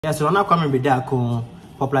Yeah, so now Kwame Bediako,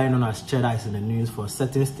 popularly known as Cheddar, is in the news for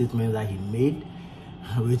certain statements that he made,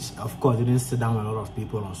 which of course didn't sit down with a lot of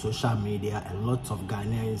people on social media, and lots of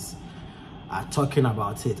Ghanaians are talking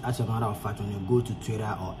about it. As a matter of fact, when you go to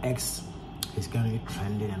Twitter or X, he's currently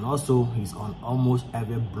trending, and also he's on almost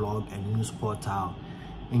every blog and news portal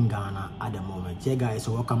in Ghana at the moment. Yeah guys,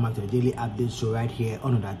 so welcome back to the daily update show right here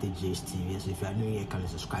on JS TV. So if you are new here, kindly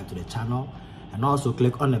subscribe to the channel and also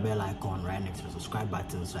click on the bell icon right next to the subscribe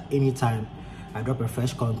button, so that anytime I drop a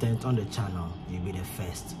fresh content on the channel, you'll be the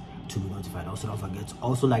first to be notified. Also, don't forget to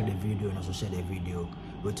also like the video and also share the video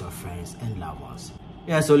with your friends and loved ones.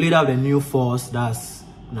 Yeah, so leader of the new force, that's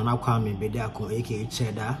Kwame Bediako, aka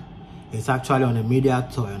Cheddar, is actually on a media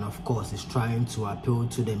tour, and of course is trying to appeal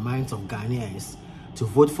to the minds of Ghanaians to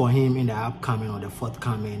vote for him in the upcoming or the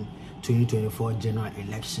forthcoming 2024 general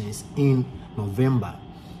elections in November.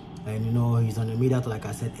 And you know, he's on the media, like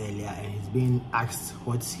I said earlier, and he's being asked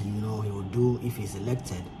what he will do if he's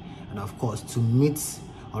elected, and of course to meet,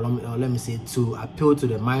 or let me say, to appeal to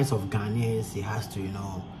the minds of Ghanaians, he has to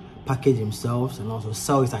package himself and also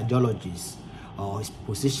sell his ideologies or his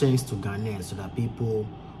positions to Ghanaians, so that people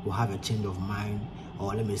will have a change of mind,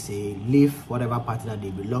 or let me say, leave whatever party that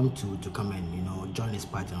they belong to come and join his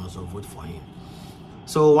party and also vote for him.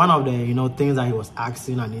 So one of the things that he was asked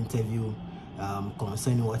in an interview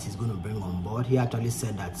concerning what he's going to bring on board, he actually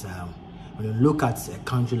said that when you look at a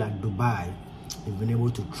country like Dubai, they've been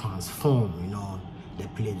able to transform the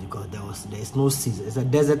place, because there's no seas. It's a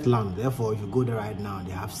desert land. Therefore, if you go there right now,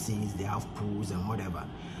 they have seas, they have pools and whatever.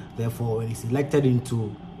 Therefore, when he's elected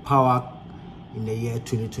into power in the year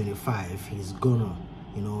 2025, he's gonna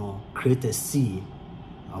create a sea,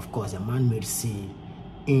 of course a man-made sea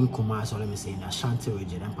in Kumasi, or let me say in Ashanti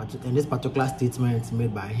region. And this particular statement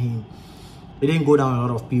made by him, it didn't go down a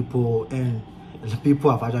lot of people, and the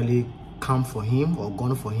people have actually come for him or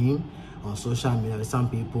gone for him on social media.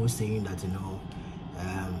 Some people saying that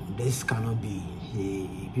this cannot be,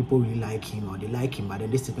 people really like him, or they like him, but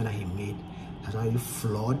then this statement that he made has actually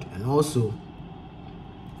flawed, and also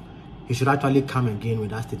he should actually come again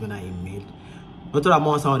with that statement that he made. Not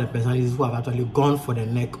among some of the personalities who have actually gone for the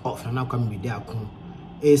neck of Kwame Bediako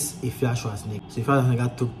is Afia Schwar's neck. So Afia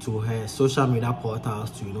Schwar took to her social media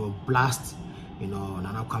portals to blast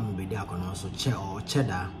Kwame Bediako and also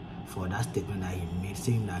Cheddar for that statement that he made,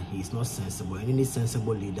 saying that he is not sensible, and any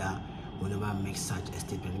sensible leader will never make such a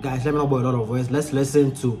statement. Guys, let me not bore a lot of words. Let's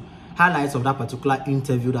listen to highlights of that particular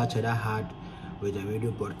interview that Cheddar had with the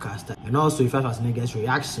radio broadcaster, and also Afia Schwar's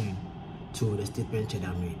reaction to the statement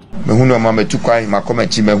Cheddar made. Mehuno mama tukwa ma comment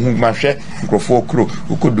mehu mahwe nkrofo kro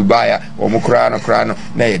uko Dubai omukra no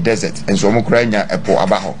na ye desert enso omukra nya epo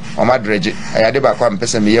abaho oma dredge ayade ba kwa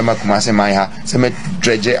mpese meyema Kumasi man ha se me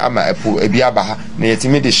dredge ama epo ebi abaha na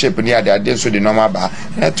yetimi de ship ni ade so de normal ba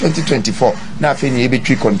na 2024 na afeni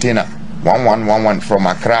ebetwi container 1111 from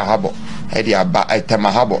Accra harbor edi aba Tema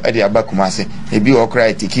harbor edi aba Kumasi ebi okra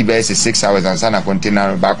etiki be 6 hours and sana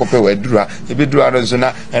container ba ko pe wadura ebi dura no so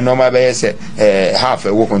na normal be se half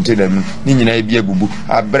a wo container ni nyina ebi abubu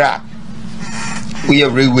abra we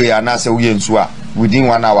railway anase we nsu a within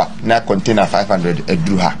 1 hour na container 500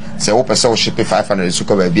 eduru ha se wo pese wo ship 500 so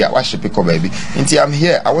ko ba bia wa ship ko ba bi nti I'm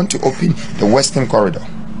here. I want to open the western corridor,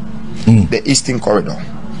 the eastern corridor,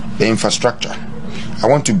 the infrastructure. I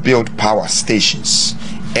want to build power stations,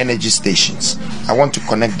 energy stations. I want to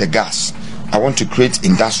connect the gas. I want to create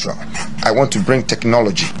industrial. I want to bring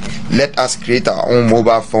technology. Let us create our own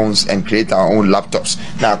mobile phones and create our own laptops.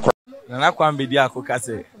 Now, Kwame Bediako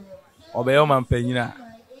kase obeyo mampanyina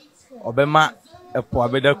obema epo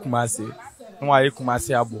abeda Kumasi nwa ye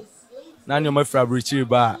Kumasi abo na nyoma fra brichi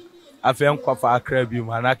ba afen kwafa Accra bi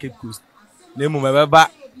mu na Cape Coast na emu mebeba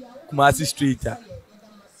Kumasi street a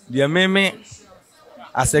de meme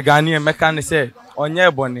asegani emeka ne se onye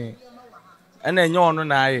ebone ena enye onu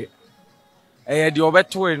na aye eye de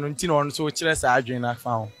obeto no nti na onu so kire sa adwen na fa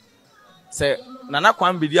ho se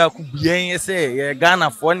Kwame Bediako bien se ye Ghana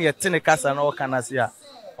fo ne yete ne kasa na o kana se a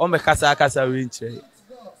o me kasa we nche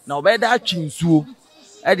na obeda atwinsuo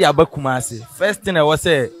e de aba Kumasi. First thing I was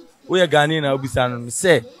say we ye Ghana na obisa no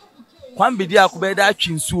se Kwame Bediako beda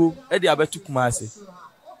atwinsuo e de aba tu Kumasi.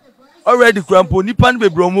 Already krampo nipa no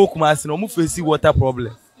bebromo Kumasi no mu face water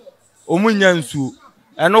problem omu nya nsuo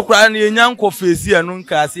eno kra na enya nko face eno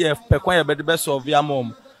nka se e pekwan ye bede be solve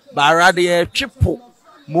amom ba arade ye twipo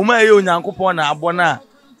moma ye onyankopon na abo na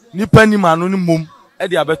nipa ni manu ni mom e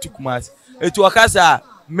de abetu Kumasi etu okasa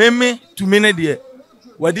meme to mene de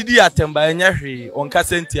wadidi atemba enya hwe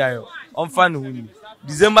onkasa ntiayo onfa ne huni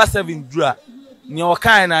December 7 dura ni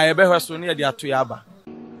okan na ye behwe so ne ye de ato ya aba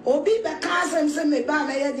obi beka Asem say me ba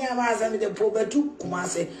na ye dia ma asem de po betu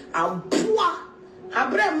Kumasi ampoa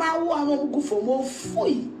abre ma wo amom gu fo mo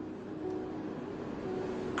fui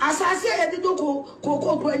asase ye di do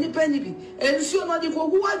ko ani pani bi ensuo no di ko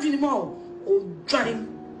gu adwini mo o dwan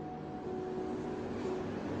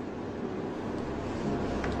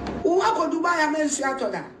o wa ko Dubai amensu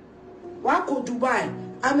atoda wa ko Dubai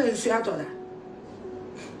amensu atoda.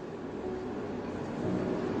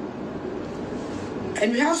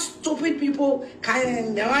 And we have stupid people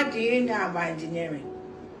kind of doing about engineering.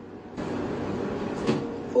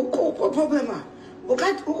 What problem?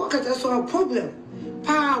 Okay, that's a problem.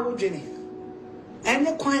 Power journey. And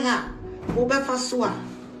the choir, Obefa Swa,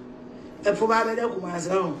 a provider Kumasi.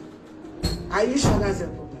 Are you sure that's a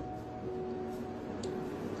problem?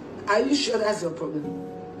 Are you sure that's your problem?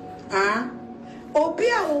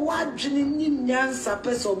 Obia what journey nyansa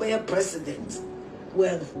person obey a president.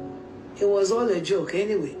 Well, it was all a joke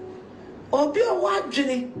anyway. Obia what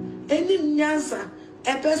journey any nyansa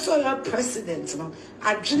a person your president no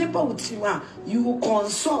adwene utima you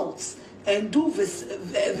consult and do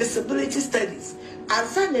visibility studies and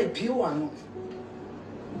send a pure no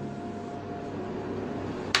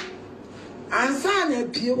and send a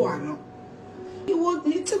pure no you would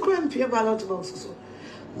need to grant pure ballot boxes.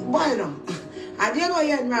 Why no? I didn't know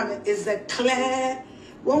yet is a clear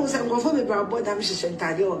one was going for me about them and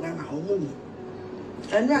Tadio and home.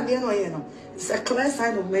 And I didn't know it's a clear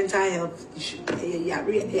sign of mental health issue.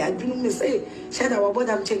 I didn't say Cheddar about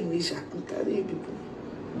them change. I'm telling you people.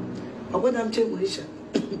 About them change.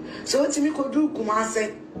 So what me could do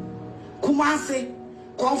Kumasi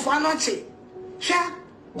Konfanoche Sha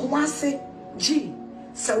Kumasi G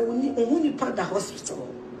so when you part the hospital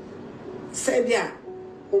say there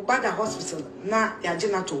Oba the hospital na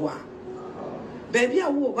yagina to wa baby I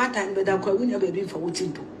will what time Bediako when your baby for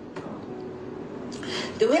waiting to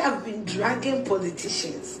the way I've been dragging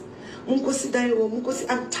politicians I'm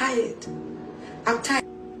tired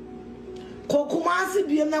Kumasi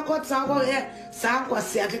be na kwata go here sa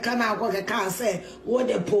kwase akeka na go ke kan say wo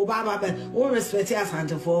de po baba be wo respect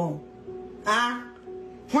asante for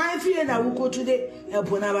why fear that we go today e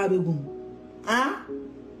po na ba begum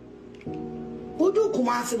Udu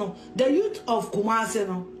Kumasi no the youth of Kumasi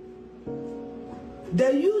no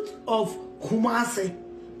the youth of Kumasi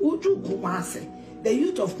Udu Kumasi the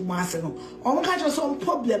youth of Kumasi no omo ka some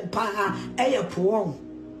problem pa e po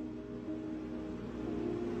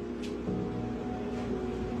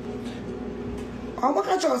omo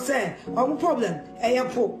ka say omo problem e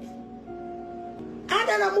po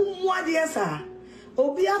adana mu muade esa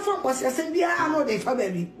obi afa kwase asem bia ano de fa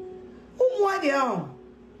baby umuade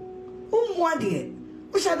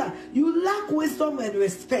you lack wisdom and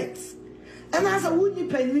respect. And as a would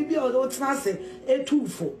depend maybe or don't say a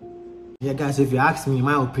two-four. Yeah, guys, if you ask me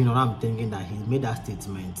my opinion, I'm thinking that he made that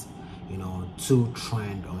statement, to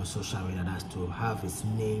trend on social media. That's to have his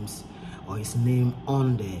name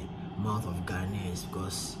on the mouth of Ghanaians.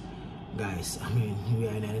 Because, guys, I mean, we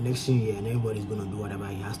are in an election year and everybody's going to do whatever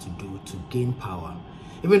he has to do to gain power.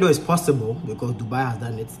 Even though it's possible, because Dubai has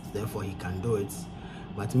done it, therefore he can do it.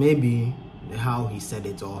 But maybe how he said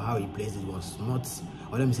it or how he placed it was not,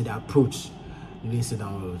 or let me say the approach didn't sit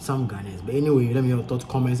down with some Ghanaians. But anyway, let me know your thoughts,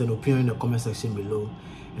 comments, and opinion in the comment section below,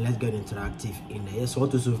 and let's get interactive in there. Yes, so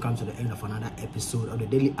we've come to the end of another episode of the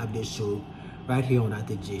Daily Update Show right here on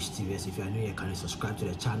GHTV. If you are new here, can you subscribe to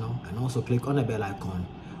the channel and also click on the bell icon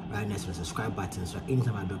right next to the subscribe button, so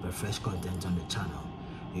anytime I drop a fresh content on the channel,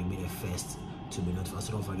 you'll be the first to be notified.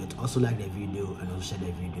 So don't forget to also like the video and also share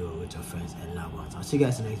the video with your friends and loved ones. I'll see you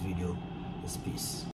guys in the next video. Peace.